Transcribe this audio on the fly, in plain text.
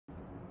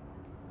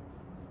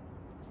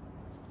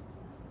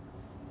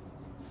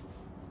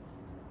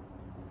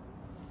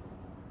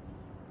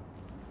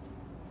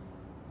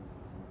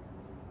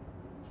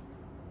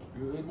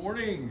Good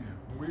morning.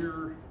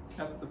 We're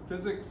at the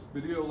physics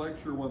video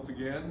lecture once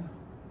again.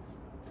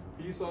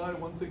 Psci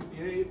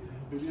 168,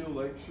 video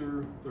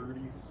lecture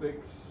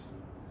 36.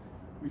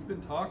 We've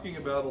been talking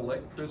about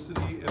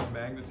electricity and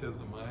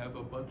magnetism. I have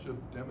a bunch of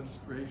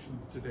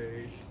demonstrations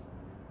today.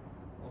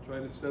 I'll try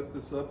to set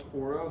this up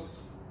for us.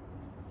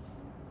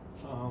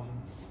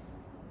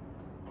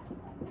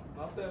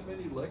 Not that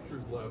many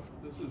lectures left.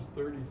 This is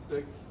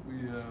 36.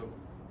 We have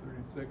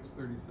 36,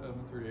 37,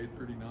 38,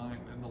 39,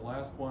 and the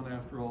last one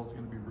after all is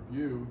going to be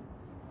review.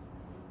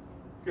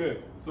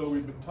 Good, so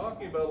we've been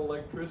talking about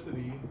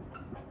electricity.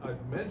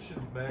 I've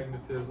mentioned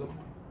magnetism.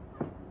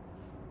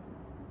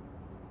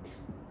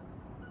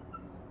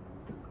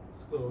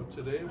 So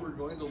today we're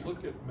going to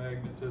look at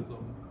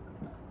magnetism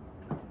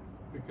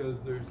because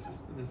there's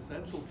just an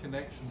essential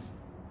connection.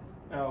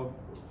 Now,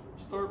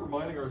 start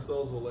reminding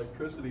ourselves of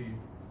electricity.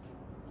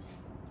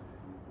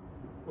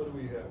 What do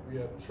we have? We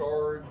have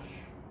charge,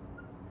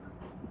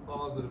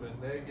 positive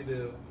and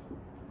negative,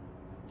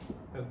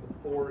 and the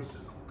force.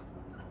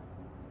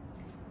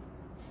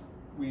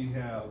 We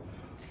have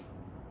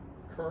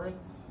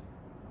currents,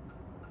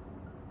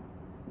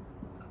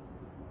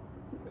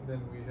 and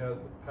then we have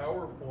the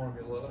power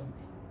formula.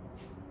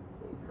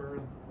 So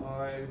currents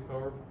I,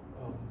 power,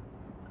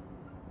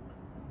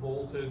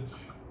 voltage,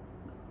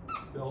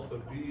 delta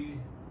V,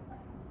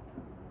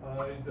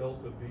 I,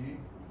 delta V.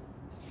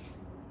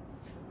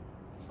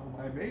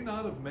 I may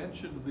not have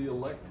mentioned the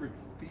electric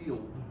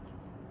field,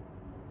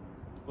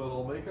 but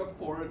I'll make up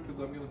for it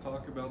because I'm going to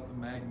talk about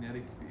the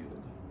magnetic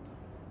field.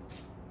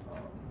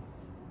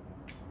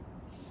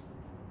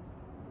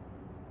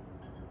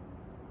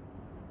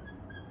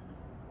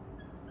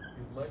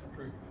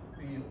 Electric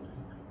field.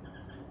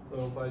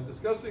 So by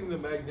discussing the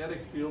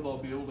magnetic field, I'll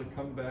be able to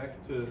come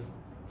back to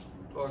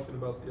talking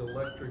about the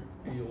electric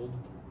field.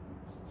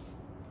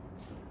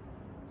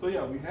 So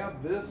yeah, we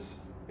have this,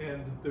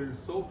 and there's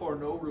so far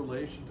no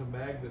relation to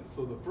magnets.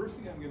 So the first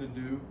thing I'm going to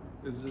do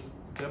is just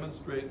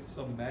demonstrate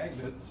some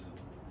magnets.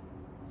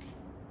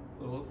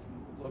 So let's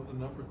love to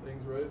number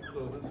things, right?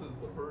 So this is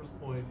the first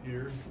point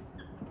here.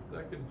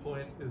 Second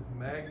point is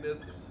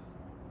magnets.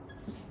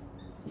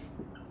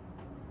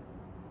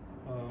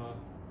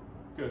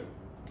 Good.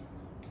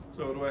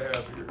 So what do I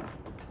have here?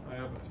 I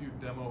have a few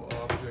demo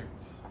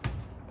objects.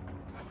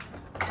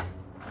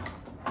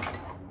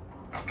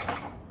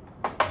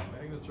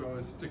 Magnets are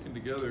always sticking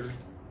together.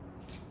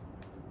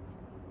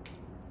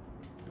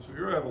 So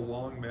here I have a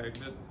long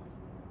magnet,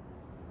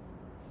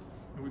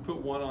 and we put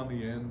one on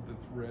the end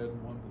that's red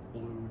and one that's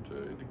blue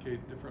to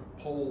indicate different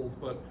poles,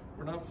 but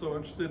we're not so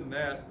interested in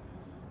that.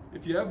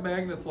 If you have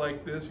magnets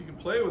like this, you can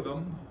play with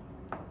them.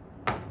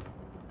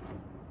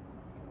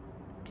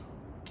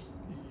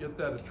 You get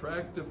that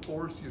attractive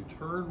force, you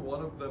turn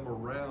one of them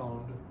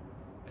around,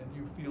 and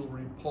you feel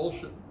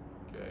repulsion,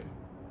 okay?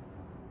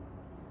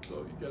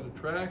 So you got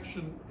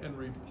attraction and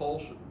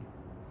repulsion,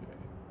 okay?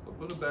 So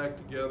put them back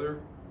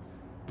together.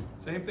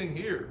 Same thing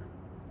here.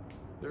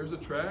 There's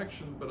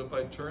attraction, but if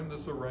I turn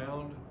this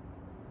around,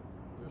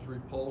 there's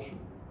repulsion.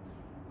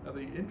 Now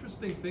the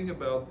interesting thing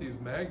about these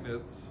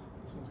magnets,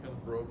 this one's kind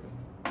of broken,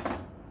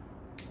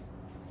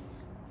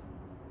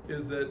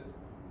 is that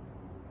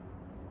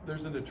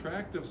there's an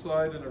attractive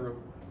side and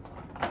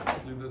I'll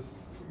do this,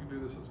 you can do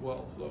this as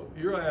well. So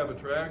here I have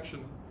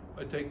attraction.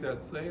 I take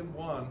that same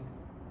one,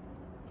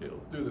 okay,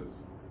 let's do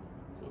this.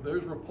 So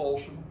there's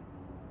repulsion.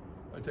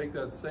 I take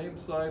that same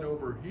side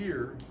over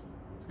here,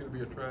 it's going to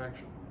be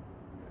attraction.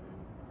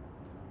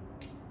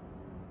 Okay.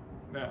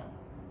 Now,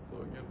 so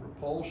again,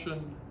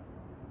 repulsion,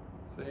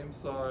 same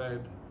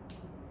side,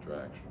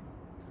 attraction.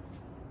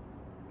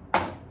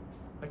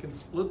 I can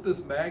split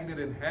this magnet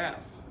in half.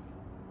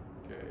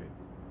 Okay.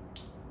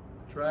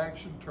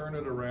 Attraction, turn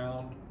it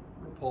around,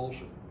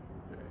 repulsion.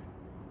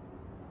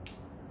 Okay.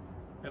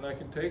 And I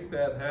can take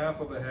that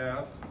half of a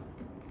half,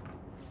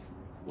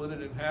 split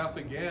it in half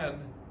again.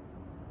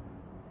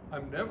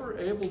 I'm never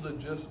able to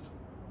just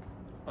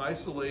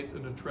isolate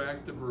an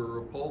attractive or a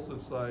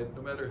repulsive side.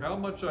 No matter how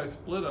much I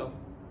split them,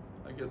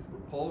 I get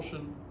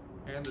repulsion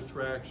and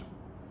attraction.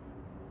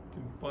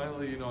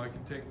 Finally, I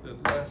can take the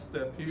last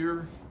step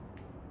here,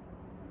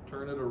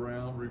 turn it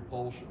around,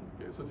 repulsion.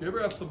 Okay, so if you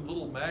ever have some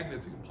little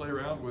magnets you can play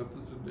around with,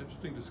 this is an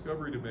interesting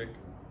discovery to make.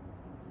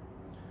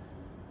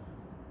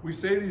 We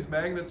say these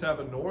magnets have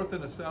a north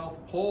and a south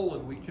pole,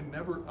 and we can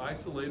never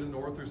isolate a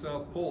north or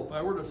south pole. If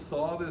I were to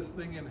saw this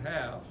thing in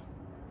half,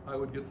 I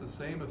would get the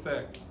same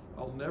effect.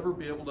 I'll never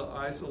be able to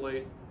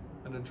isolate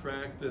an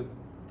attractive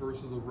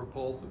versus a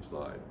repulsive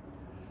side.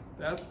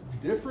 That's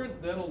different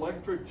than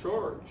electric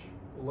charge.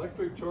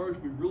 Electric charge,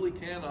 we really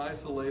can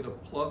isolate a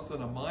plus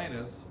and a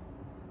minus.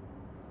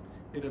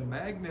 In a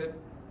magnet,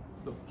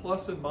 the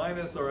plus and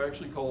minus are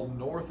actually called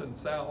north and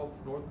south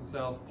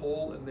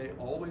pole, and they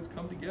always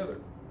come together.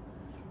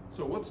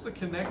 So what's the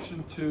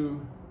connection to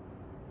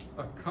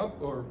a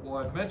well,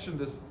 I've mentioned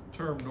this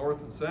term north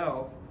and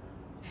south.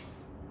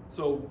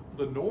 So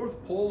the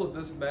north pole of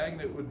this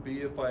magnet would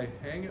be if I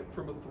hang it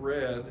from a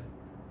thread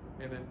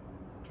and it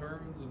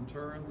turns and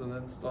turns and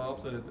then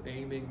stops and it's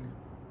aiming,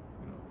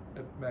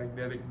 at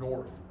magnetic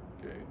north.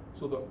 Okay,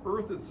 so the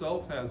Earth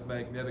itself has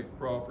magnetic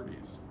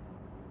properties.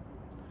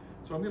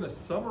 So I'm going to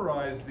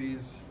summarize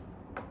these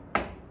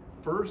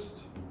first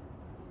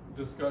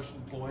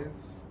discussion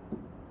points.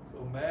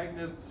 So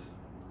magnets,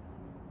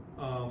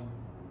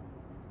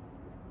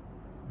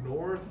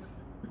 north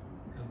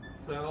and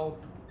south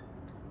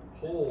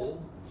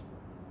pole.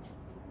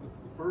 That's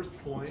the first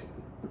point.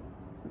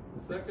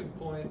 The second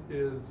point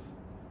is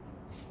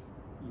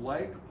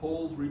like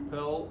poles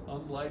repel,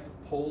 unlike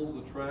poles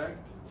attract.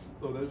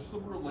 So there's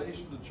some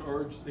relation to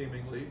charge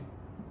seemingly,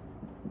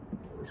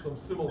 or some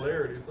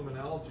similarity, some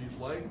analogy.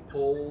 Like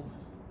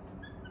poles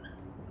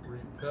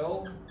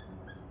repel,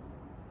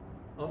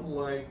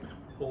 unlike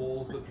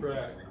poles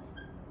attract.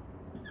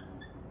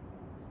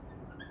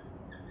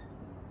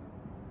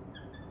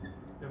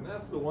 And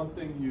that's the one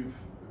thing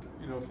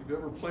if you've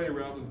ever played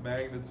around with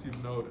magnets,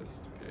 you've noticed,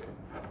 okay?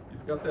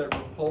 You've got that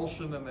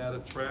repulsion and that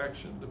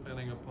attraction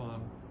depending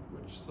upon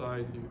which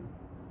side you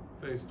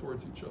face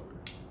towards each other.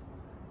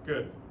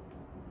 Good.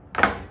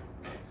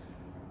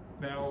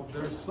 Now,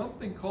 there's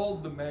something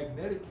called the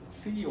magnetic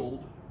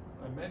field.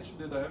 I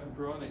mentioned it, I haven't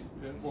drawn it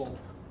yet. Well,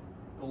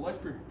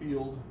 electric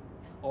field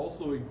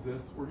also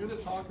exists. We're going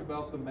to talk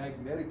about the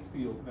magnetic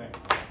field next.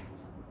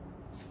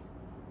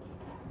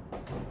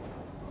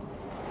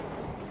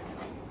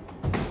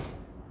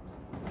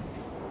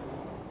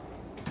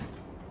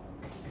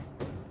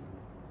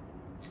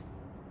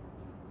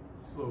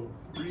 So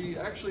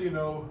actually,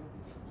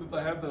 since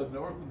I have the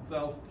North and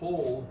South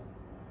Pole,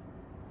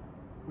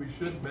 we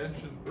should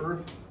mention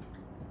Earth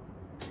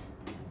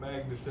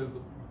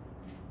magnetism.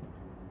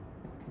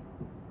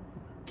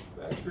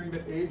 Back during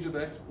the age of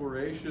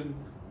exploration,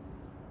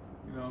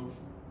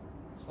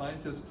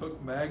 scientists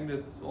took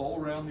magnets all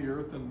around the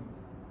Earth and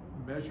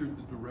measured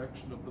the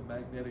direction of the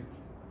magnetic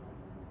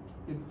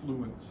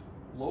influence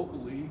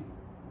locally.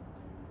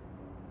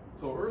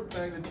 So Earth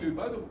magnitude,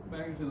 by the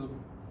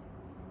magnetism,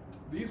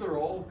 these are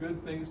all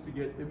good things to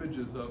get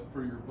images of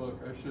for your book.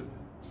 I should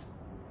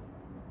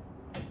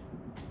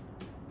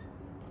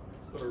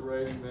start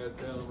writing that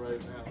down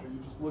right now. You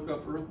just look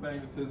up Earth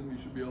magnetism,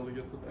 you should be able to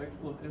get some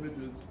excellent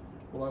images.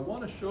 What I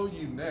want to show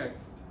you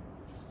next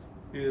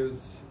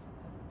is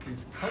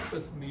these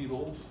compass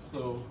needles.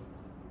 So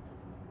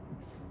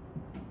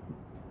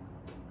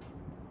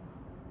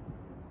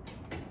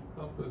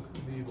compass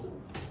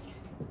needles.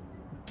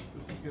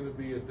 This is going to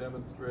be a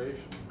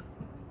demonstration.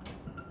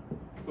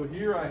 So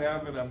here I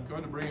have, and I'm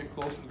going to bring it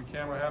closer to the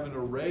camera, I have an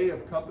array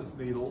of compass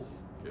needles.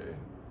 Okay,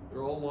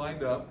 they're all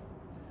lined up.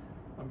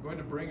 I'm going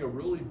to bring a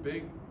really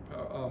big,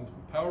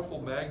 powerful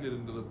magnet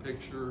into the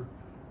picture,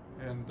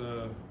 and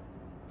we'll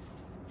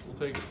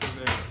take it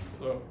from there.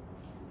 So.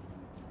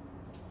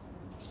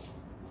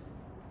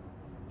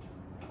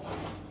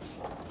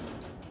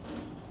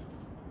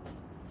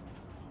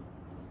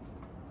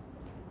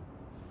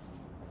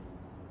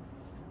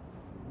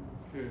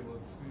 Okay,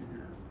 let's see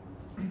here.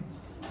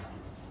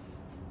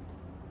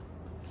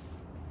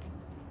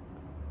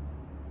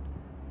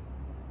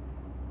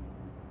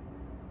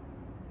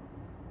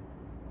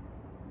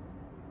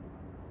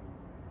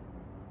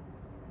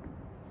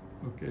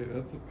 Okay,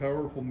 that's a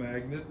powerful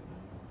magnet.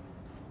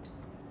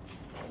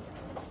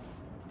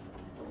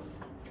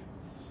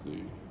 Let's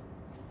see.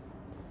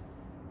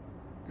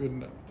 Good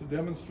enough to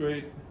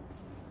demonstrate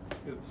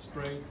its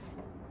strength.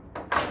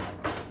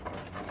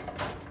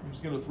 I'm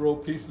just going to throw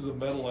pieces of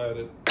metal at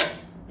it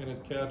and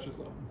it catches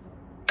them.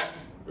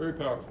 Very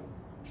powerful.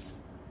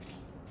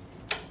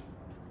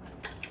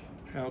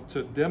 Now,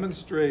 to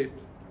demonstrate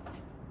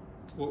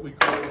what we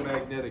call a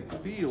magnetic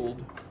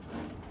field,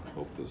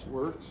 hope this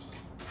works.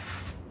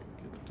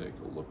 Take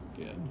a look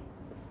again.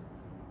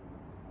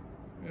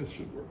 This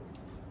should work.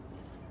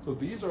 So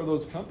these are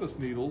those compass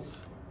needles,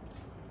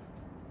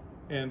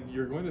 and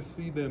you're going to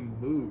see them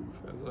move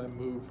as I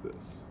move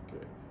this.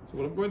 Okay. So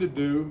what I'm going to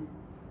do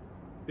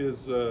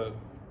is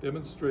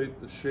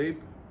demonstrate the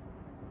shape.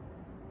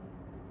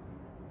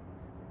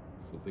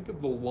 So think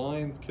of the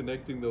lines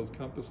connecting those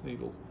compass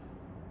needles.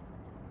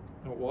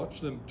 Now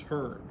watch them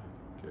turn.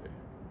 Okay.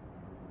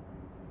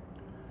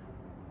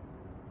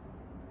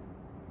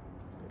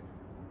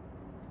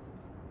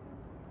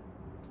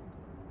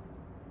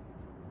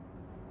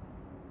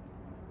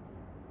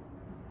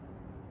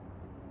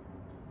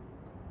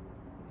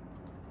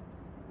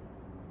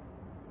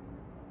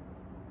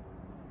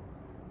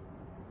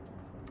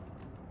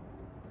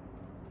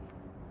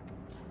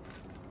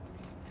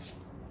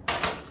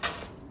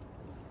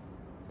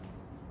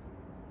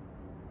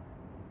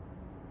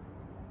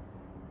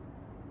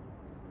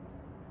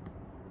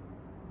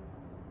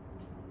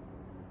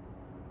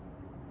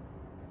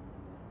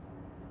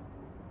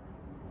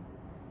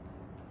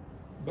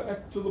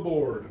 Back to the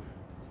board.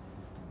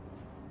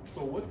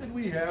 So what did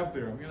we have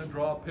there? I'm going to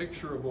draw a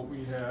picture of what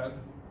we had.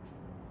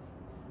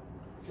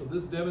 So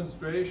this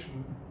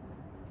demonstration,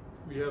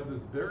 we have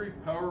this very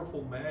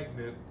powerful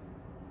magnet,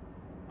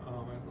 and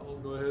I'll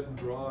go ahead and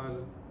draw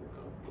it.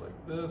 It's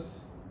like this.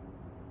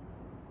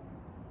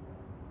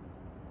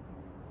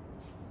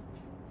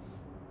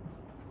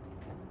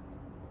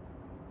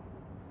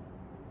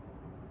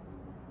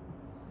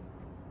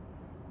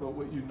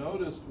 what you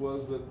noticed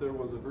was that there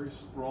was a very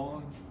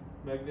strong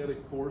magnetic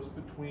force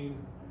between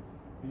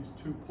these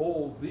two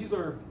poles. These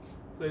are,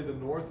 say, the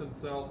north and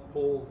south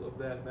poles of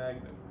that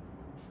magnet.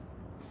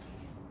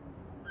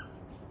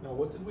 Now,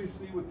 what did we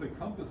see with the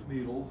compass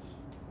needles?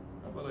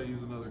 How about I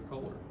use another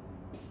color?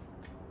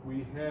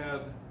 We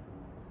had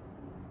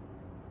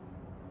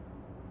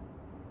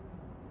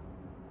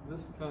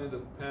this kind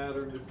of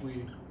pattern if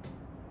we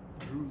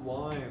drew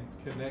lines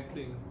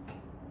connecting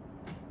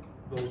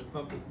those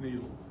compass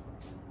needles.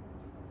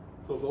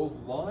 So those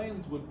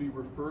lines would be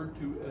referred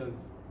to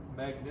as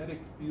magnetic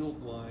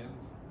field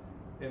lines.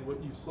 And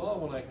what you saw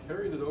when I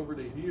carried it over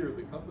to here,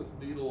 the compass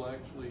needle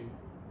actually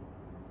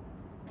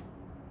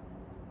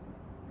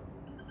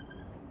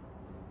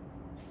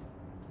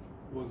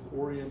was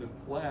oriented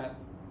flat.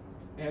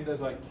 And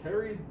as I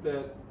carried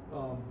that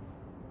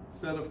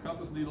set of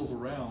compass needles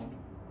around,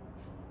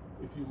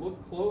 if you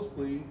look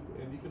closely,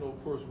 and you can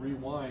of course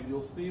rewind,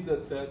 you'll see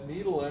that that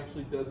needle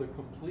actually does a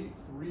complete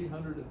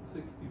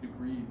 360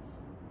 degrees,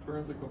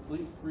 turns a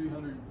complete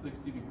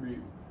 360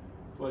 degrees.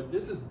 So I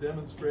did this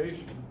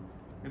demonstration,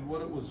 and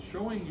what it was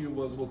showing you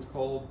was what's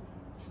called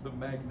the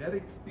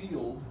magnetic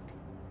field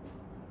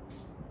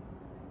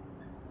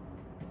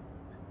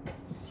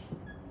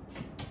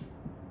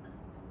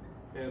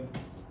and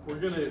we're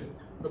going to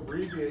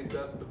abbreviate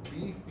that to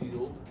B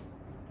field.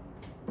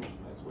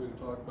 Nice way to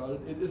talk about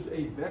it. It is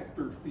a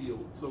vector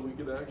field, so we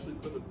could actually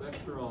put a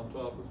vector on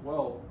top as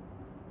well.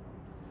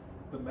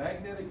 The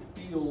magnetic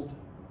field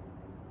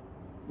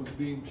was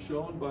being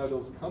shown by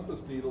those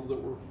compass needles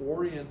that were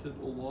oriented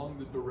along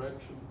the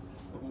direction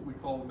of what we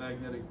call the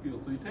magnetic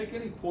field. So you take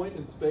any point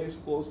in space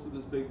close to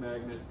this big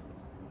magnet,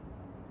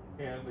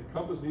 and the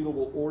compass needle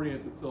will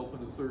orient itself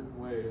in a certain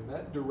way, and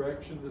that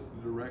direction is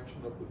the direction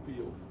of the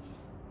field.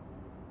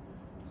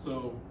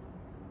 So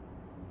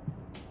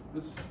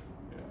this,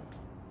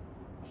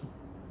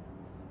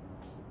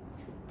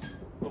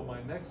 So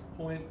my next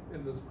point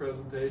in this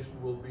presentation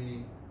will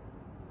be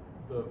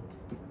the,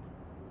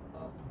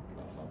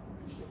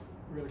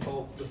 we're going to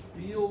call it the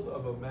field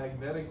of a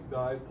magnetic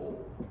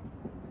dipole.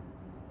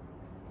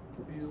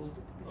 Field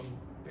of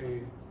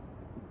a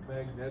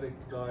magnetic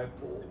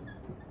dipole.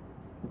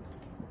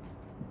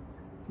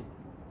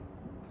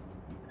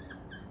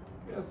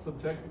 That's some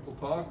technical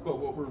talk, but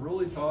what we're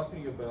really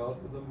talking about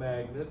is a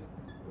magnet.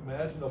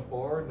 Imagine a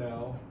bar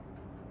now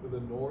with a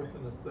north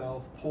and a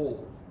south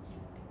pole.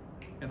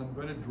 And I'm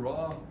going to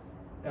draw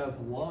as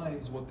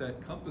lines what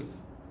that compass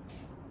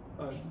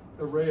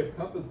array of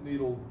compass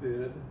needles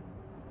did.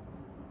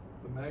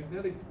 The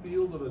magnetic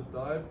field of a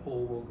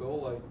dipole will go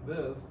like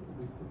this. It'll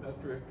be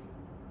symmetric.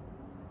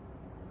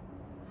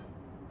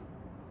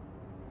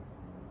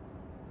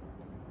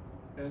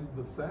 And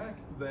the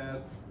fact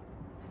that,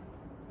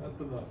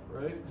 that's enough,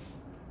 right?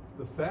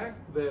 The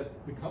fact that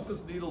the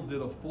compass needle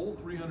did a full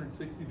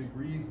 360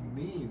 degrees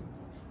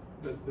means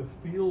that the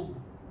field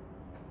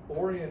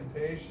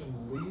orientation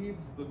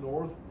leaves the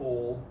North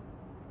Pole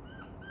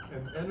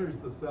and enters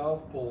the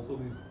South Pole. So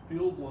these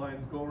field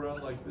lines go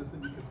around like this,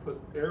 and you can put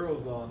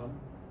arrows on them.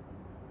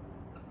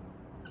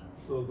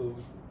 So the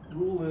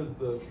rule is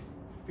the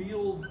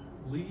field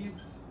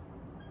leaves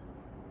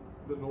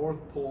the North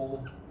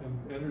Pole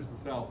and enters the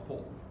South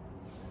Pole.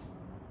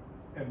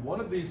 And one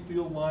of these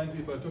field lines,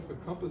 if I took a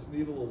compass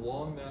needle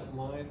along that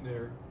line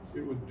there,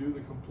 it would do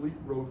the complete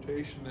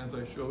rotation as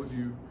I showed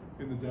you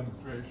in the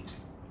demonstration.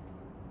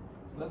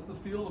 So that's the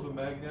field of a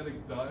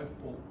magnetic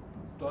dipole,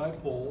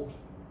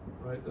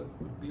 right? That's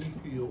the B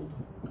field.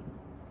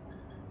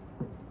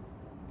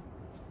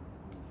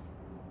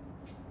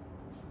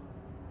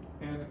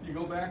 And if you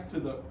go back to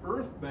the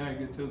Earth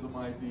magnetism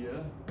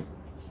idea,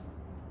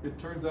 it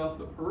turns out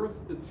the Earth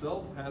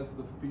itself has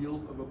the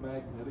field of a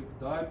magnetic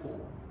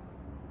dipole,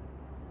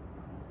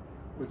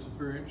 which is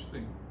very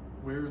interesting.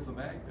 Where's the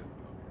magnet?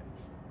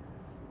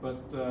 Okay.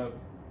 But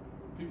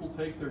people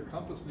take their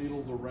compass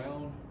needles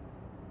around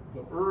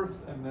the Earth,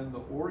 and then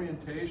the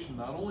orientation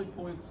not only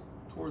points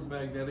towards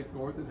magnetic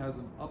north, it has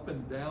an up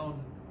and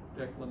down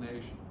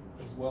declination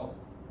as well.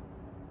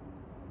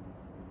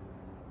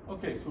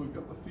 Okay, so we've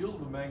got the field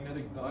of a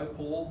magnetic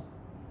dipole.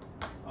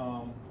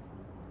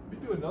 Let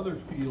me do another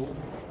field.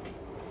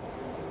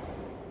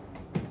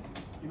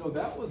 You know,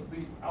 that was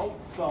the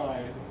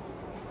outside.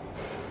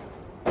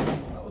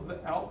 That was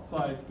the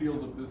outside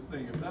field of this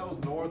thing. If that was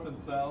north and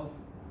south,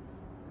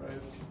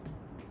 right?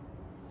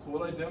 So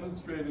what I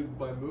demonstrated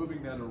by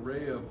moving that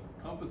array of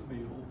compass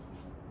needles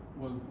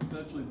was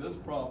essentially this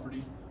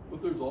property,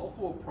 but there's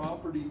also a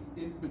property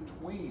in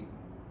between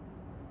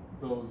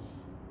those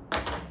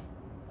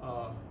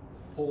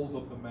poles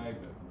of the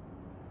magnet.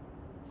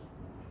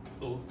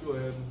 So let's go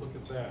ahead and look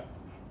at that.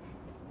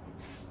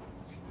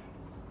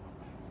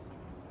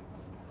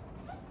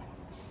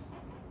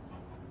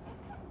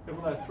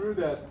 And when I threw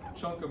that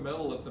chunk of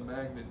metal at the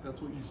magnet,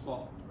 that's what you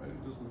saw, right?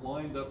 It just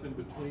lined up in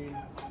between.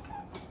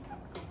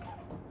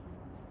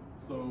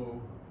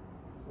 So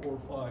 4,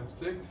 5,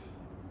 6.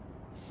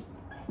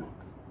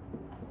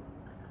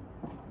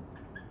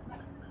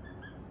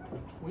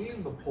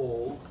 Between the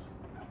poles,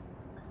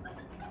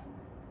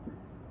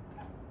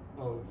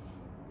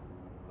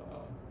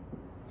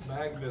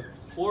 magnets,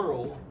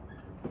 plural,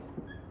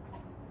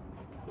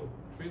 so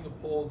between the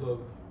poles of,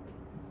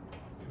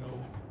 you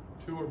know,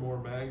 2 or more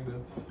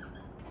magnets,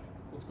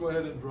 let's go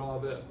ahead and draw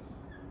this.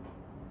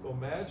 So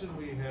imagine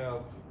we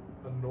have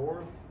a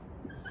north,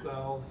 a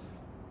south,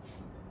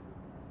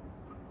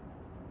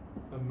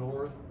 a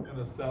north and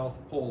a south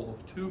pole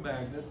of 2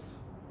 magnets.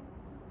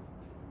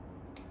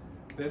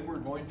 Then we're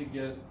going to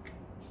get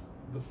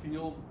the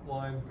field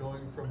lines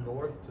going from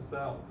north to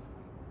south.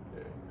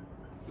 Okay.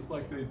 Just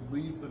like they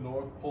leave the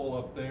north pole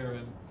up there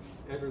and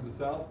enter the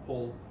south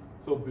pole.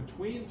 So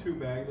between 2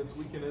 magnets,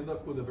 we can end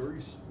up with a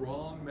very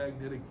strong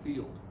magnetic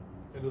field,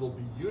 and it'll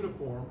be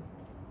uniform,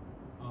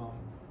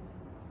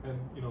 and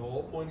you know,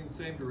 all pointing the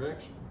same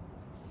direction.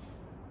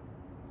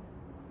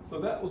 So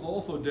that was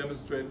also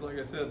demonstrated, like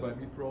I said, by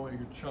me throwing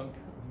a chunk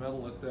of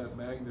metal at that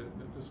magnet,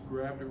 and it just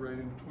grabbed it right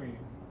in between.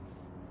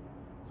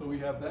 So we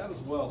have that as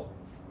well.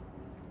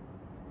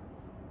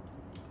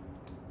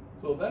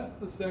 So that's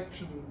the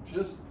section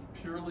just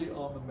purely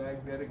on the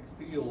magnetic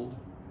field.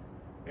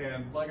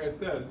 And like I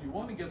said, you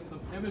want to get some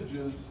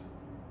images.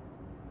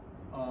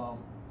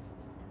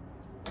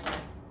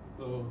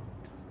 So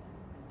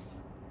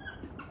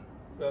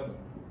 7,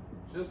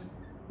 just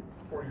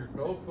for your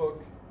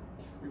notebook,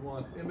 we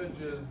want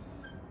images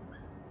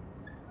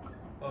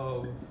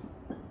of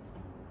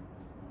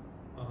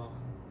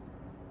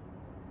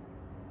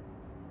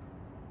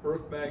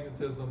earth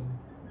magnetism,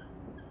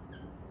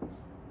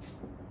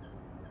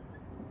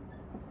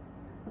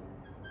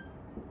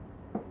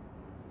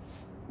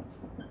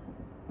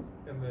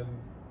 and then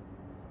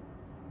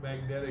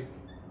magnetic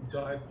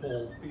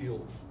dipole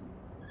field.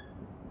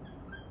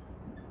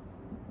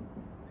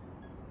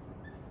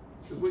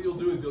 Because what you'll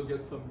do is you'll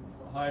get some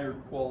higher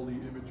quality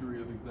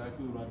imagery of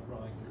exactly what I'm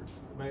drawing here.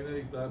 The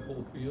magnetic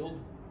dipole field,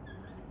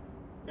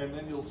 and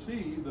then you'll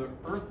see the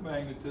earth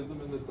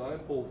magnetism and the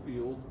dipole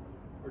field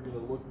are going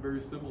to look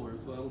very similar,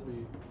 so that'll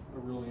be a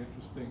really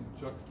interesting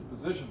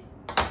juxtaposition.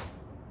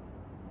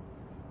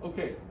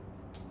 Okay,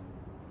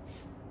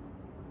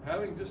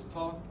 having just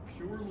talked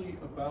purely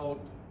about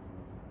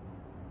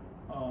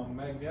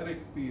magnetic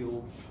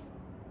fields,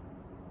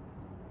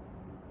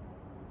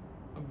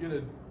 I'm going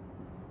to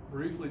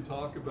briefly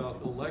talk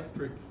about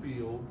electric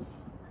fields.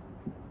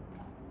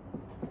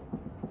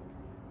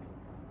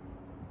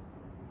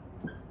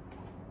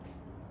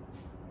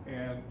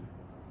 And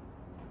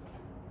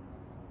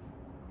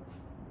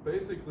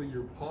basically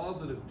your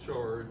positive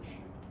charge,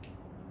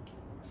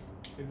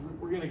 and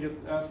we're going to get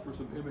asked for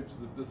some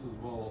images of this as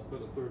well. I'll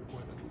put a third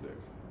point under there.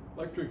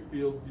 Electric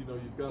fields, you know,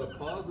 you've got a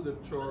positive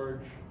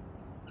charge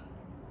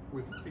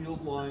with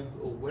field lines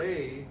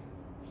away,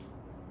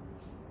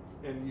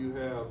 and you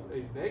have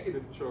a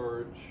negative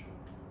charge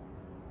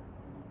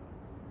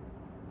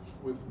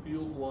with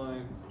field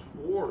lines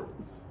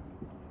towards.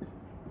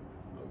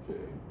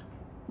 Okay.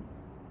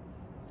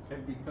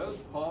 And because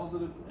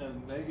positive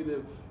and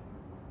negative,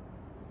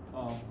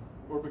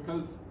 or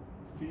because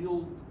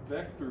fields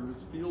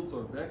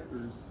are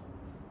vectors,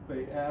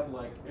 they add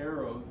like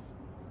arrows.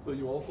 So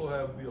you also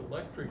have the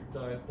electric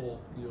dipole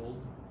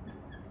field.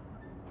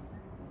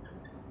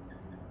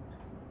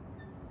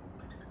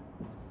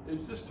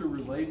 It's just to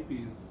relate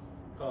these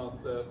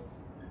concepts.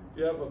 If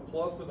you have a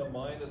plus and a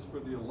minus for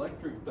the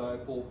electric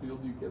dipole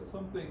field, you get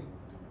something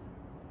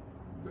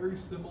very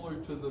similar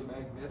to the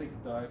magnetic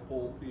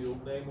dipole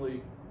field,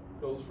 namely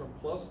goes from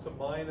plus to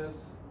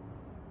minus,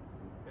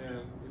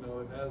 and you know,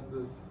 it has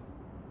this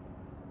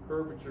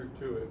curvature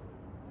to it.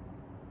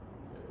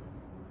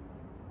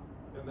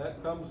 Okay. And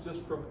that comes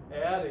just from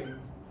adding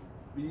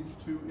these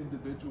 2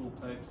 individual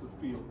types of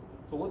fields.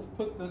 So let's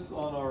put this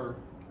on our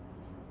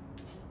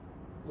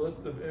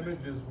list of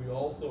images. We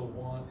also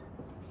want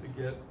to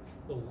get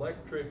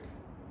electric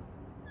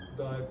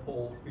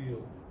dipole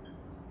field.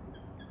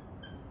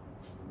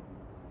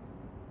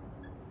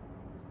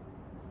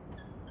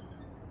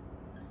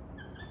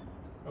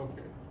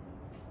 Okay.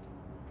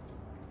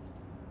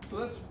 So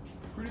that's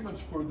pretty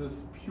much for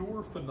this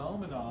pure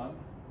phenomenon.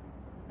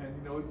 And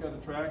you know, we've got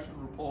attraction,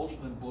 repulsion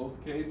in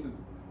both cases.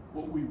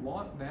 What we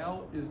want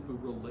now is the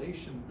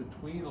relation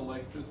between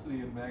electricity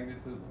and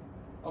magnetism.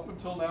 Up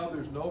until now,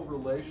 there's no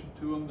relation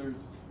to them.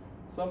 There's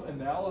some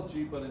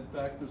analogy, but in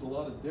fact, there's a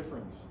lot of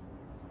difference.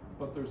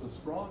 But there's a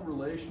strong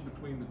relation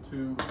between the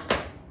 2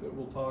 that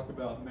we'll talk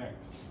about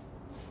next.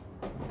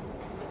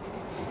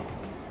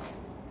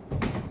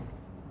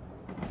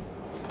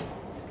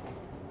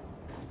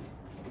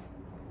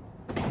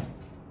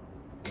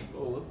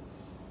 So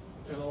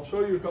and I'll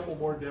show you a couple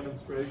more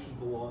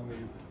demonstrations along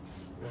these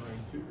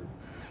lines here.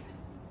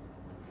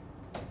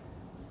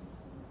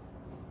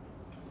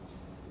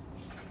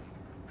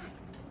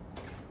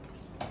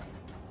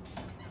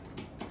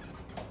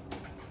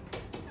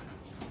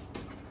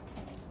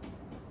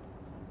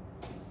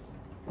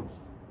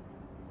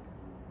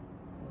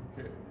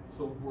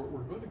 So what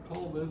we're going to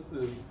call this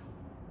is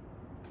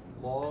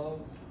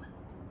laws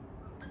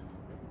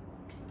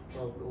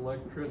of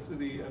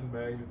electricity and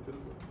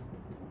magnetism.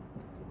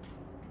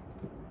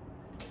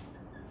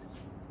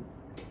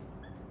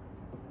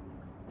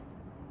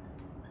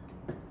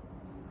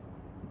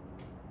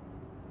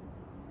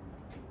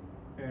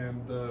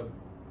 And the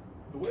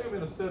way I'm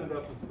going to set it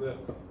up is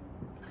this.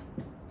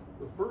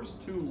 The first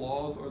two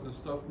laws are the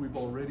stuff we've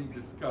already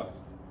discussed.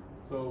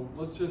 So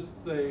let's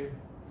just say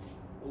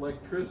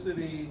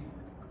electricity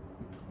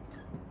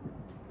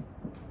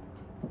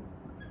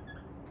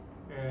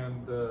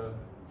and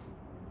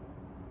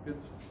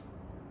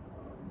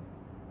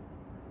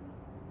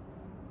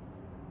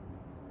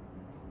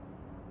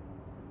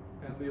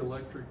and the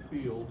electric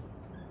field.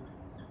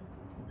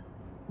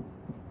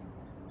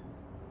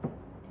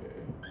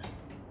 Okay.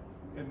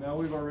 And now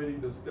we've already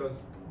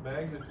discussed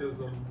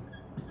magnetism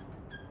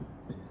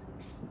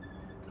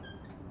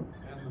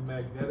and the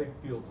magnetic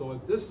field. So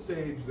at this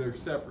stage, they're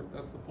separate.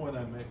 That's the point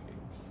I'm making.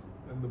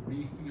 And the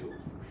B field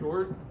for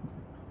short.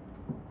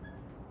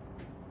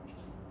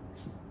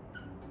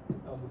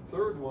 Now the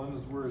third one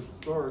is where it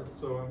starts,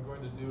 so I'm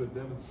going to do a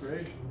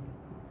demonstration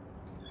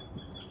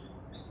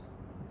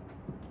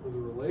where the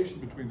relation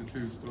between the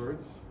two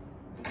starts.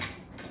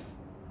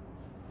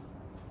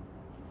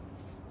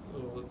 So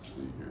let's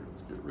see here,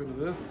 let's get rid of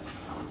this.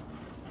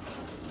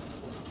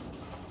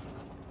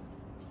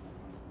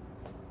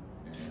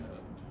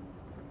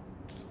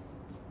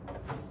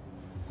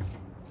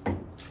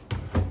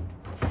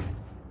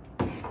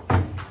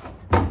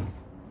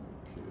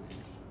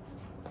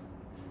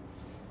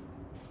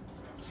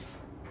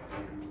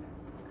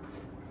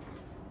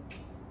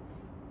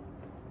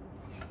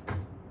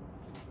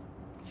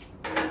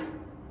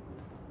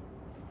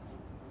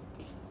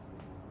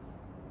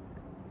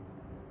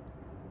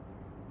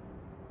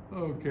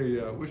 Okay,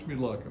 yeah, wish me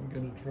luck. I'm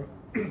going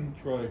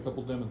to try a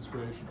couple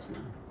demonstrations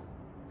here.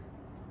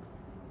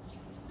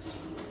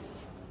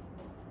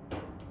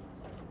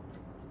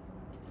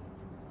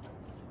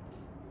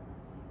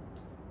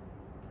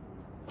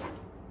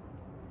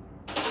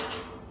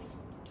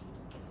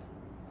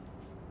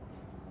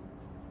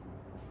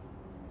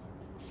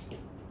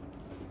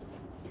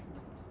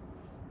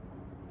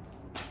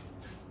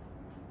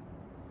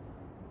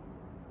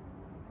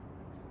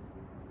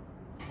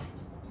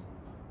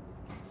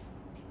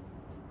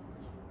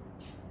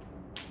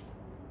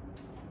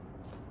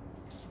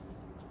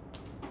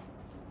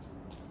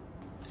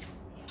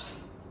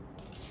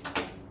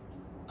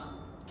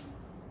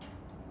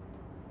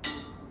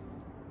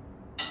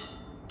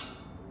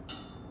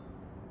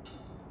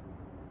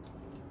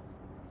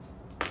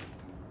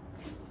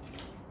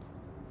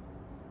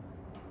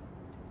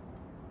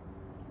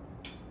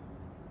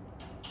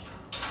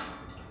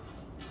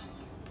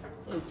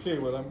 Okay,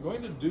 what I'm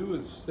going to do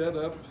is set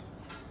up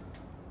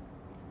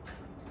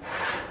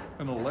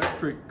an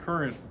electric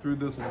current through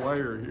this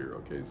wire here.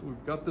 Okay, so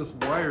we've got this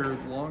wire,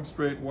 long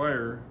straight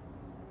wire,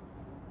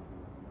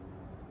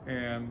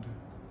 and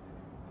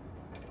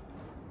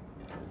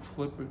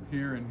clip it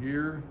here and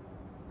here.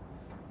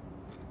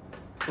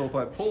 So if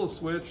I pull a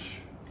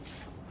switch,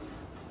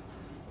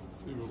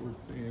 let's see what we're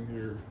seeing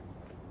here.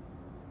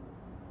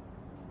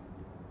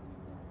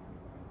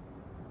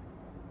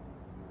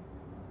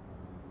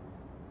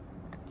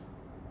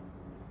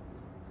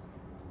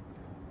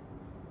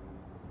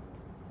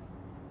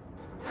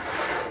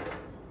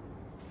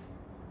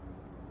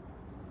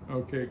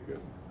 Okay,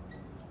 good.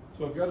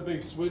 So I've got a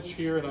big switch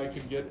here and I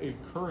can get a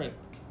current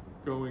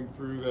going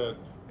through that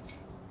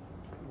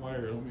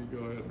wire. Let me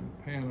go ahead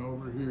and pan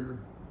over here.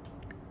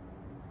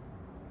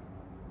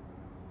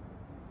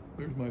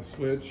 There's my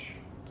switch.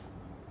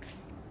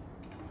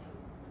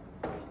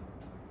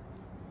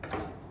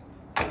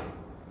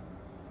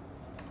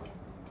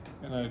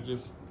 And I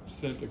just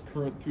sent a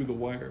current through the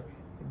wire.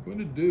 What I'm going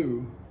to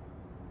do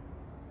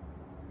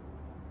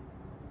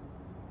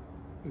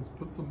is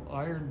put some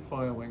iron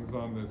filings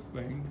on this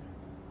thing.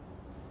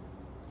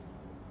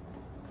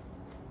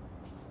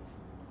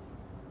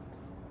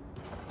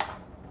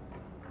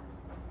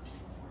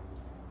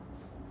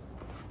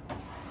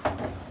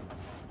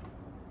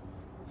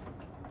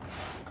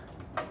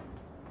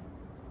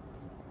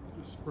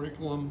 Just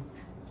sprinkle them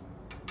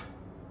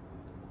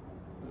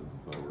as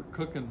if I were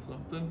cooking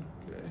something,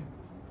 okay.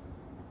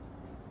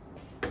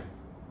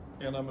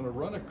 And I'm going to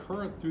run a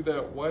current through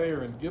that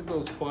wire and give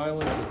those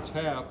filings a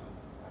tap.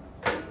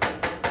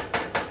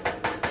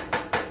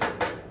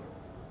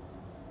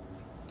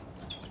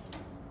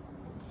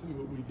 See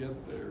what we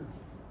get there.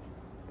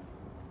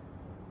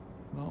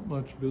 Not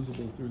much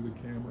visible through the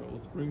camera.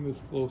 Let's bring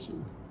this closer.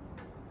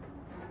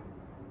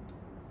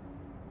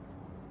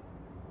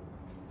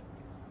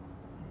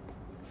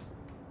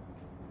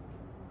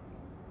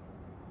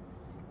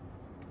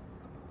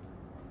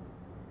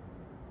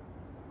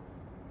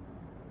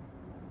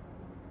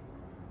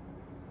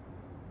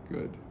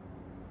 Good.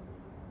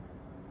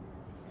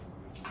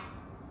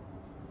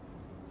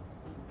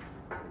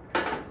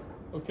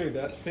 Okay,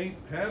 that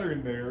faint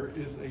pattern there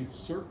is a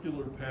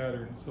circular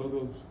pattern, so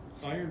those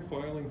iron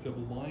filings have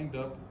lined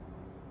up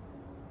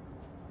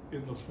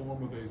in the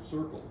form of a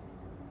circle.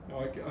 Now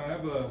I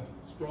have a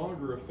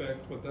stronger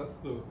effect, but that's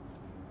the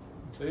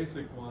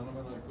basic one. I'm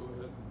going to go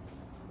ahead and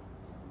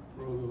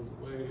throw those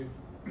away.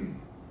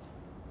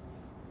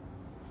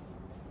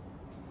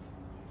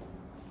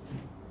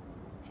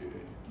 Okay.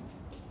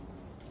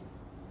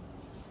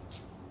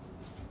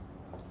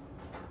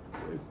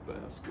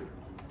 basket.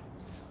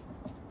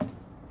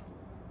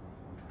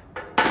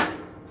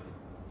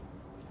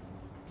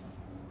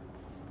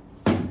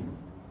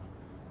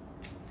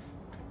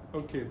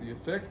 Okay, the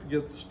effect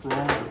gets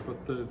stronger,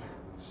 but the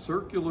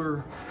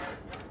circular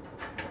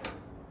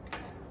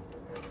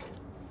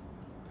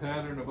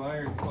pattern of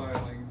iron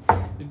filings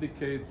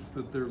indicates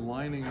that they're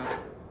lining up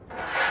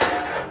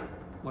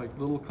like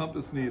little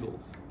compass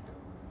needles.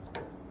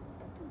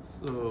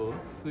 So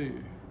let's see,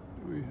 do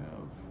we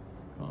have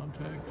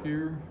contact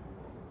here?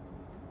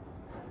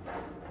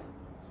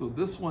 So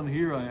this one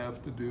here I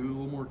have to do a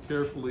little more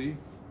carefully.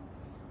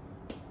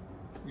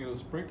 I'm going to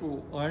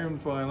sprinkle iron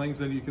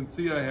filings, and you can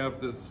see I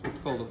have this, what's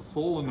called a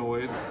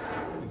solenoid.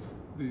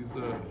 These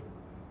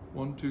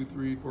 1, 2,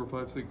 3, 4,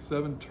 5, 6,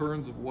 7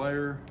 turns of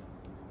wire.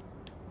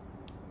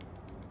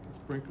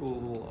 Sprinkle a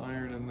little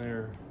iron in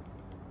there.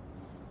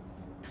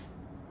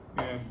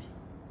 And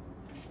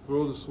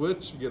throw the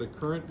switch, you get a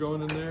current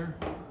going in there.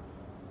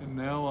 And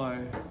now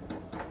I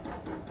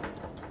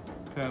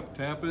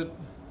tap it.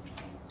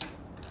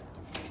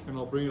 And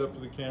I'll bring it up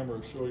to the camera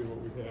and show you what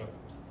we have.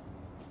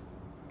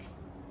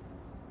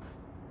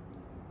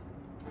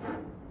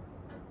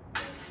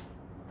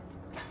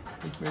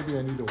 I think maybe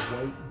I need a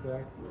white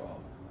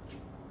backdrop.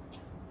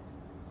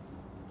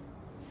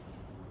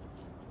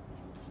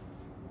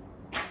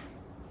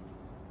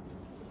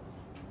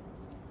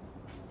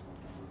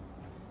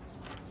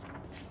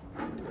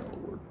 Maybe that'll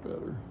work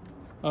better.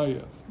 Ah,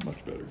 yes,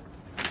 much better.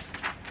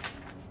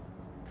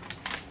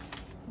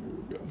 Here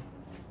we go.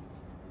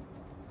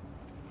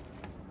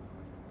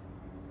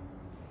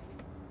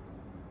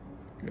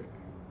 Okay.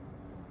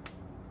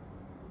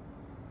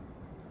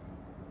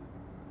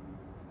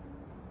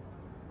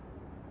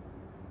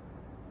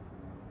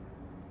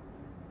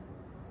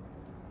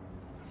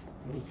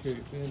 Okay,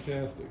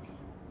 fantastic.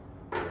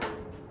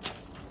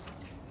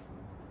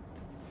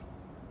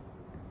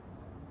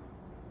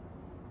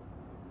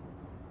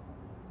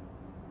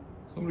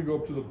 So I'm going to go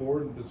up to the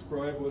board and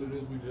describe what it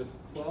is we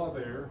just saw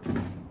there.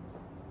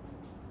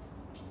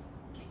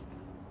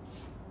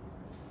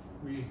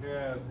 We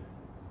had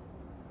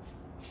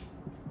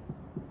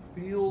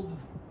field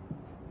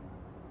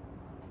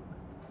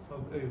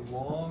of a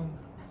long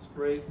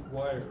straight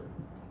wire.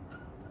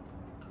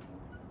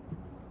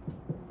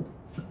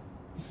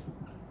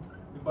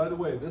 And by the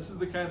way, this is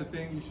the kind of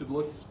thing you should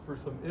look for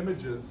some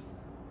images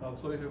of.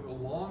 So you have a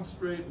long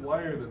straight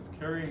wire that's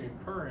carrying a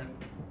current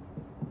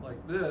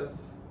like this,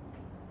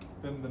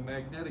 then the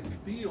magnetic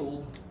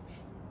field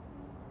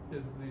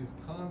is these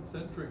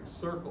concentric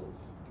circles.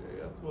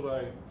 Okay, that's what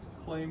I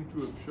claim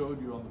to have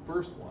showed you on the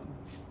first one.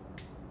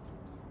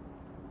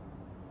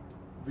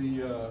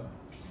 The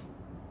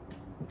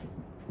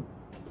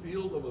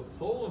field of a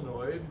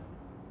solenoid,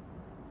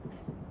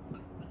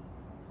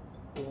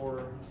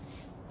 or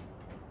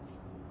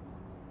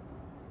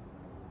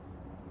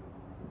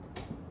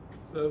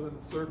seven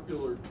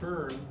circular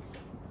turns.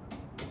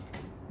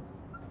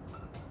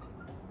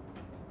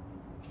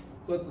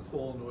 So that's a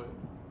solenoid.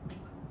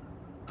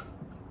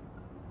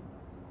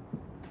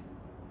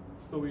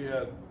 So we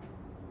had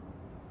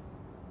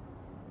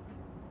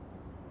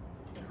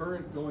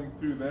current going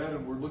through that,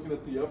 and we're looking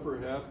at the upper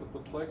half of the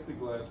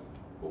plexiglass.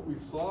 What we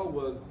saw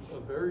was a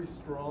very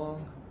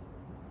strong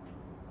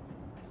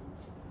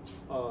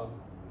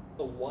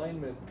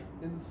alignment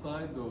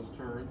inside those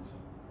turns.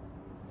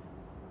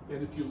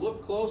 And if you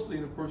look closely,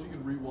 and of course you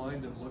can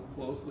rewind and look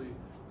closely,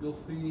 you'll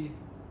see,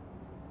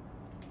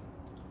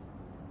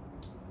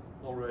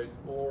 all right,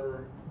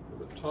 or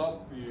for the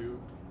top view,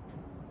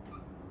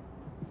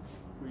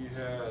 we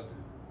had,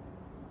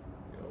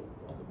 you know,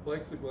 on the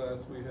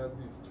plexiglass, we had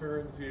these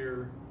turns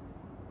here.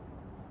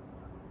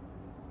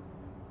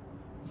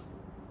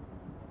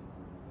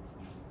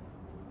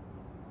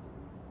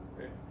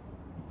 Okay.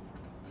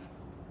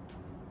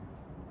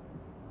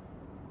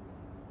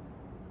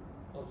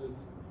 I'll just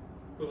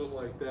put it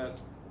like that.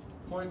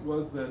 The point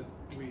was that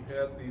we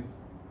had these,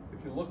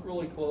 if you look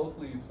really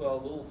closely, you saw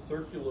little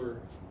circular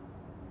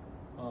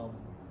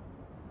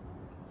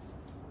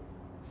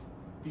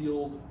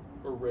field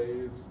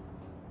arrays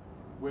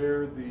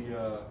where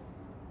the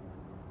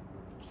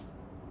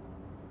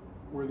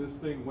where this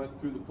thing went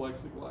through the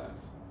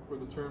plexiglass, where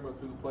the turn went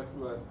through the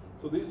plexiglass.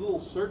 So these little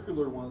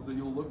circular ones that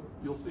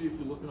you'll see if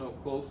you're looking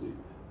up closely,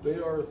 they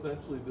are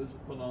essentially this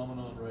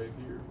phenomenon right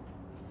here.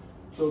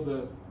 So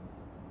the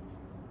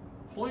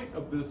point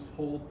of this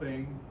whole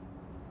thing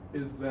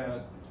is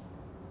that,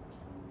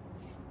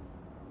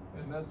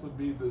 and that would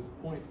be this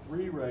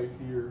 0.3 right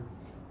here,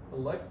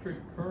 electric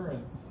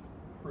currents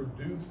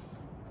produce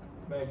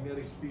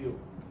magnetic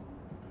fields.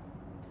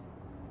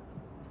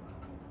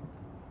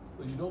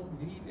 So you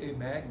don't need a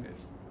magnet.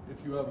 If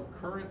you have a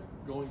current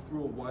going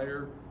through a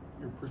wire,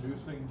 you're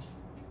producing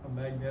a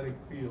magnetic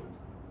field.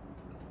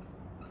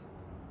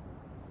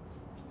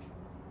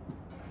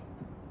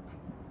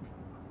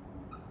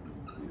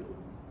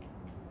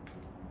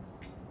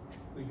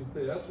 So you can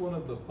say that's one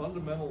of the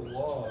fundamental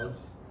laws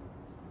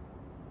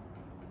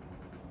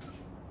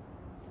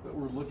that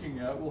we're looking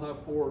at. We'll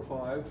have 4 or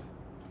 5.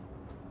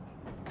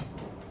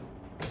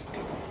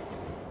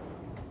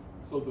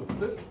 So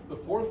the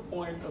fourth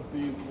point of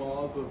these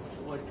laws of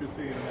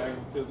electricity and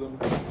magnetism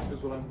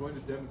is what I'm going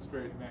to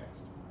demonstrate next.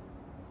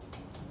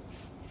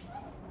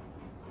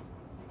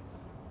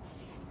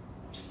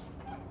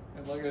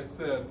 And like I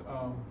said,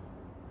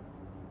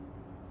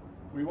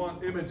 we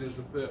want images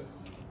of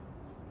this.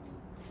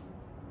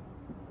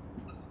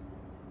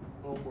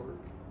 Homework.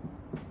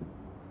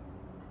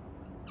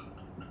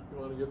 You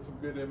want to get some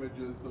good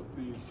images of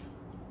these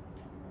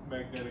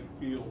magnetic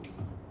fields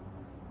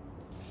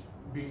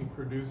being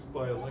produced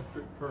by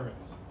electric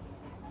currents.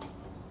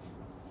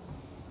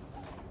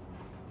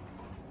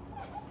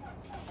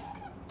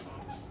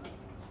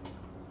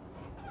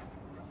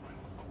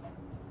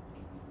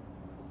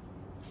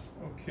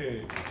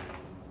 Okay,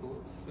 so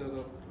let's set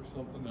up for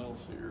something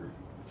else here.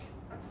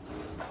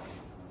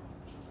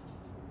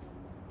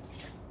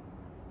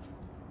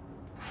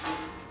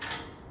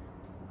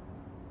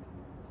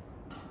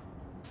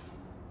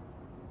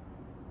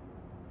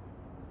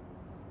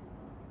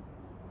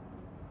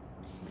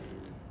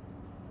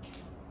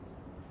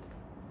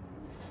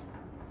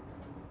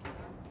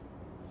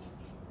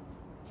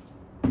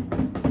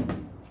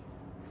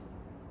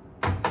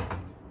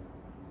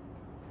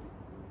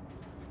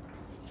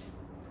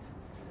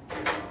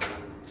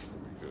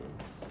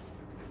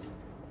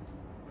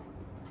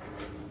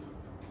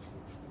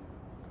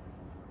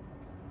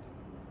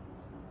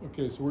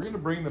 Okay, so we're going to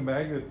bring the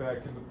magnet back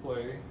into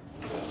play.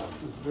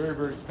 This very,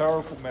 very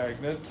powerful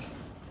magnet.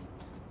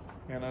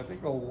 And I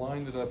think I'll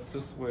line it up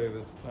this way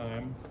this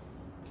time.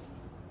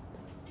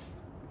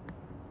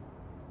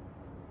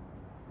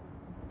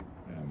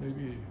 And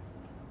maybe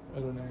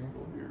at an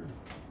angle here.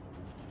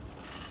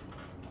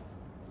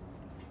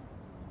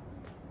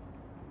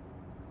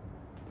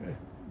 Okay,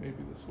 maybe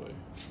this way.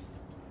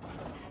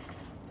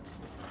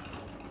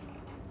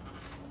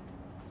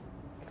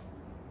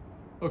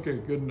 Okay,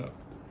 good enough.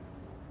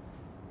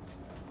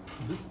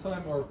 This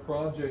time our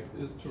project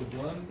is to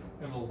run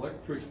an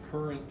electric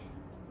current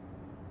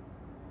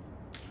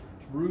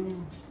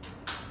through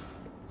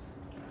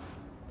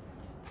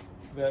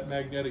that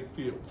magnetic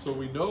field. So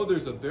we know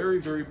there's a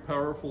very, very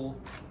powerful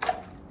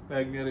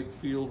magnetic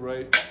field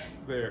right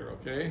there,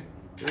 okay?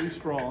 Very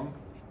strong.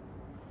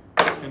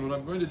 And what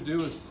I'm going to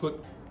do is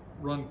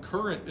run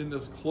current in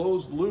this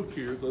closed loop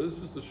here. So this is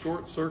just a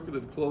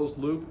short-circuited closed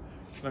loop.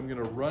 And I'm going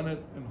to run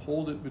it and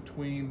hold it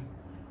between.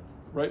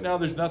 Right now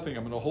there's nothing.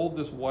 I'm going to hold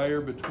this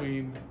wire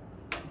between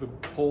the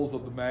poles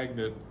of the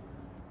magnet.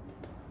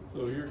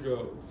 So here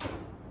goes.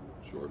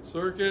 Short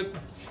circuit.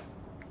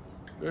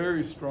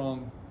 Very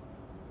strong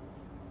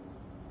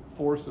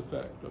force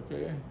effect,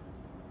 okay?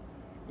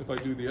 If I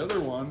do the other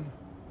one,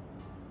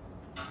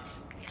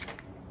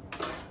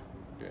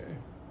 okay.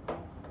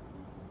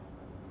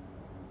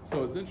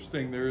 So it's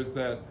interesting, there is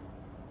that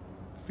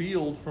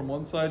field from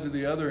one side to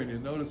the other, and you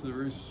notice a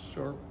very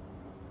sharp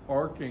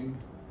arcing.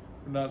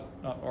 Not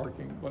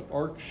arcing, but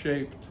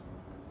arc-shaped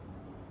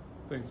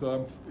thing.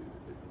 So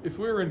if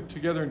we were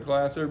together in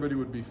class, everybody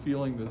would be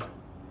feeling this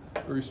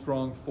very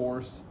strong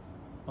force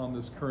on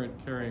this current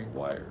carrying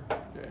wire.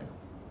 Okay.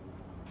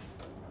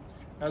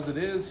 As it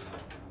is,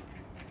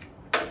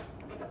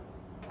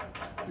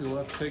 you'll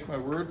have to take my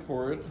word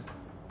for it.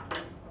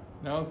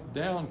 Now it's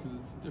down because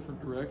it's a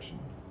different direction.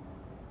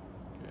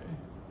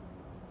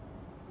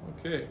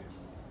 Okay. Okay.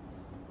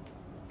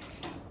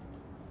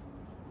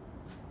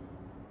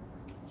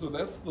 So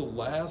that's the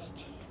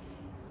last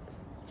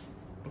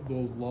of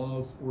those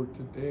laws for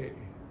today.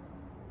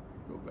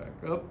 Let's go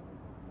back up.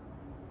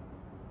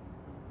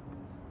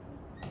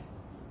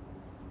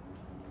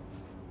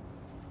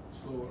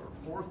 So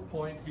our fourth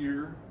point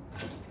here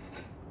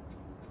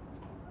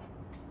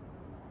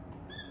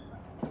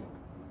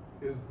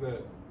is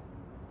that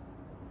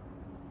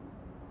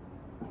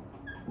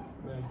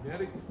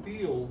magnetic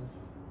fields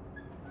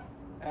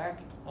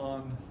act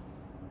on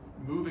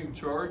moving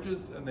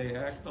charges and they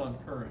act on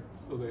currents.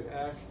 So they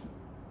act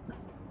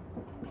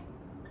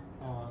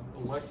on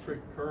electric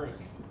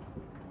currents.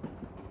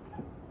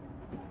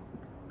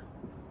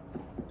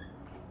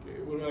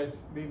 Okay, what do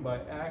I mean by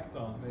act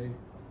on? They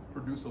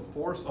produce a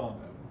force on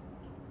them.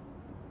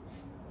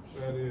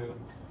 That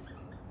is,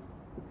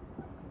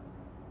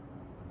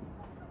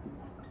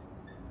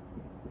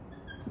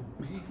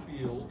 the B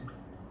field,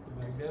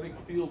 the magnetic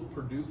field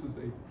produces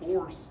a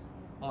force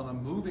on a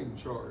moving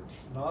charge,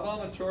 not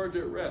on a charge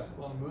at rest,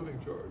 on a moving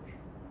charge.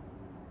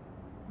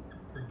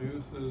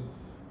 Produces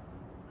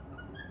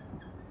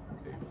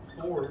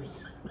a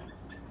force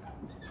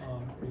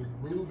on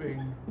a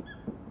moving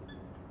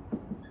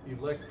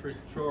electric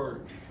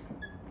charge.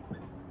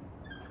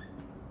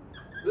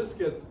 This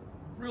gets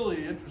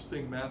really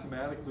interesting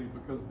mathematically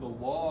because the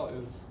law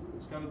is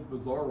kind of a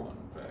bizarre one,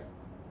 in fact,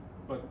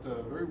 but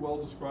very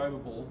well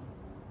describable.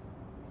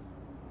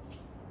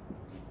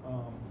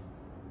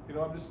 You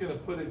know, I'm just going to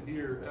put it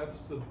here, F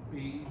sub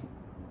B.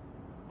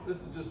 This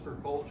is just for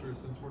culture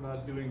since we're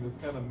not doing this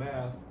kind of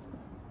math,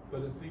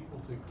 but it's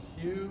equal to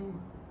Q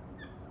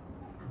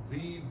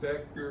V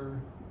vector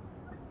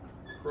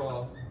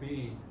cross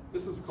B.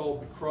 This is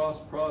called the cross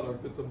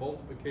product. It's a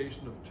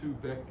multiplication of two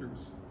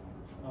vectors.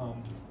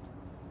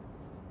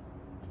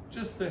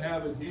 just to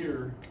have it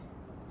here,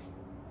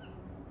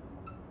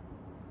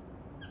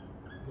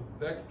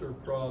 the vector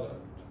product.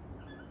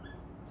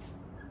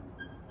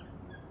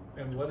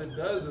 And what it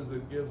does is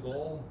it gives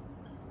all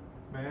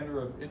manner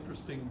of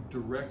interesting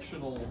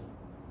directional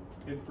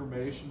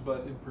information,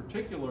 but in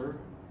particular,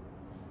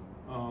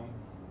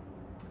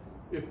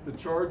 if the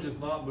charge is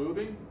not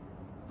moving,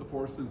 the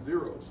force is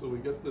zero. So we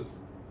get this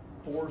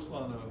force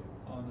on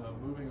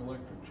a moving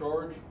electric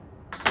charge.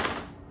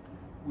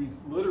 We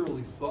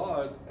literally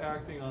saw it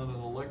acting on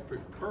an electric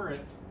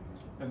current,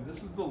 and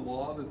this is the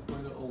law that's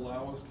going to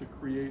allow us to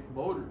create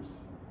motors.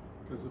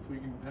 Because if we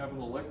can have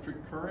an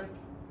electric current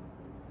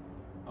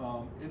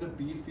in a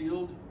B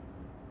field,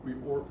 we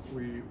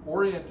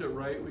orient it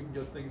right, we can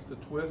get things to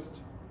twist,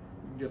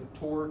 we can get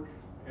torque,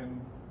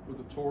 and with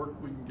the torque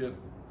we can get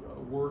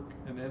work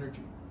and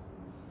energy.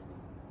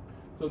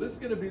 So this is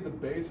going to be the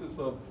basis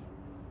of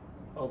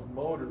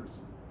motors.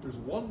 There's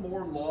one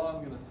more law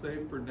I'm going to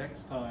save for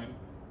next time,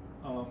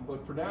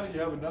 but for now you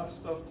have enough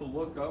stuff to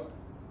look up.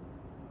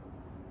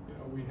 You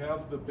know, we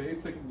have the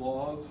basic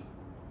laws.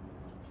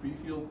 B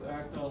fields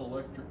act on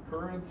electric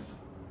currents.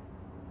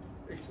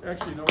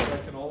 Actually, you know what, I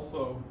can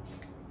also,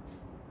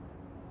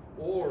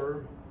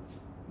 or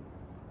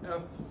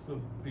F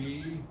sub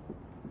B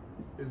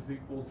is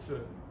equal to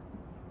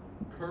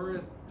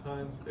current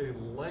times a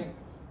length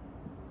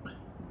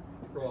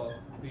cross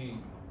B.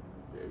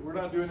 Okay, we're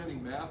not doing any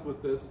math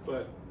with this,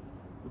 but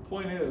the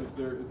point is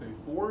there is a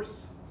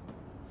force.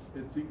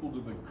 It's equal to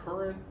the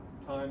current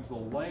times the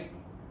length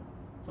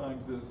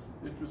times this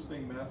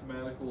interesting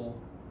mathematical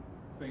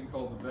thing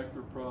called the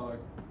vector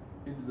product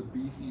into the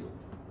B field.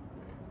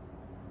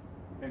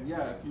 Okay. And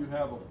yeah, if you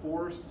have a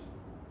force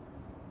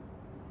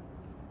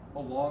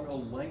along a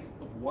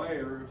length of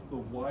wire, if the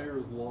wire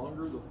is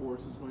longer, the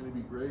force is going to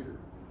be greater.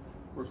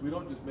 Of course, we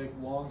don't just make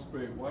long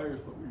straight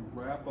wires, but we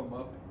wrap them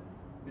up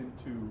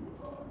into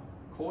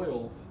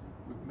coils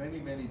with many,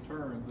 many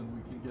turns, and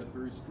we can get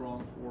very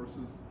strong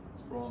forces,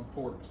 strong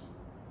torques.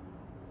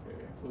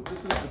 Okay, so this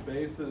is the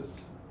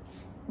basis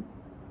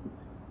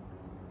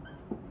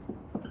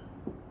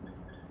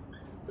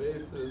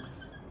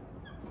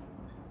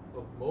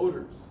of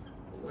motors,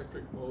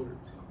 electric motors.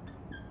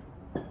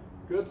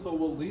 Good, so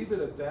we'll leave it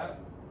at that.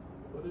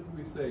 What did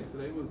we say?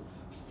 Today was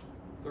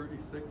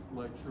 36th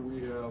lecture.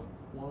 We have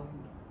one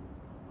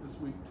this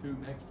week, two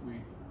next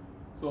week.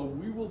 So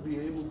we will be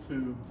able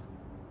to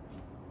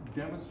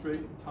demonstrate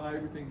and tie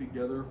everything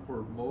together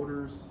for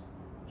motors,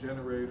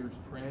 generators,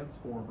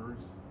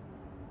 transformers,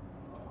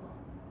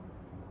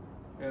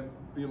 and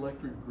the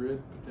electric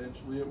grid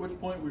potentially, at which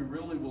point we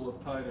really will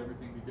have tied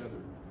everything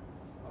together.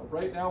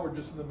 Right now we're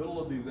just in the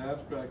middle of these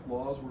abstract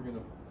laws. We're going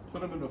to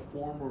put them in a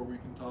form where we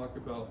can talk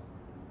about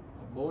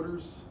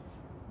motors,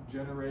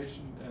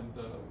 generation, and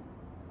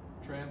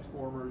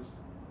transformers,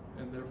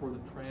 and therefore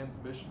the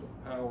transmission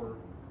of power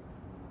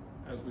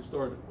as we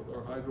started with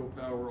our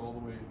hydropower all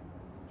the way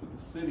to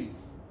the city.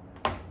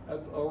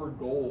 That's our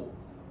goal.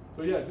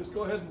 So yeah, just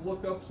go ahead and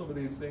look up some of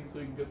these things so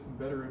you can get some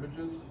better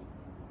images.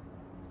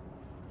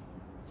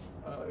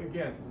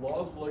 Again,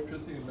 laws of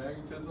electricity and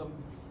magnetism.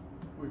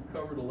 We've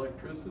covered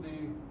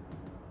electricity,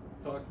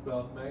 talked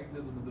about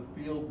magnetism in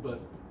the field, but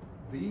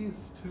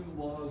these two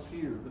laws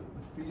here,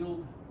 that the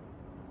field,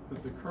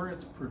 that the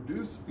currents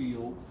produce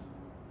fields,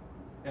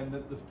 and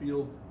that the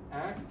fields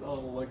act on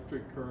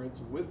electric currents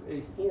with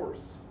a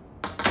force.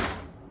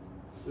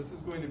 This is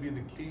going to be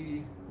the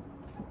key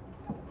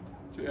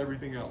to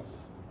everything else.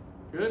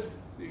 Good?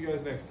 See you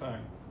guys next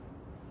time.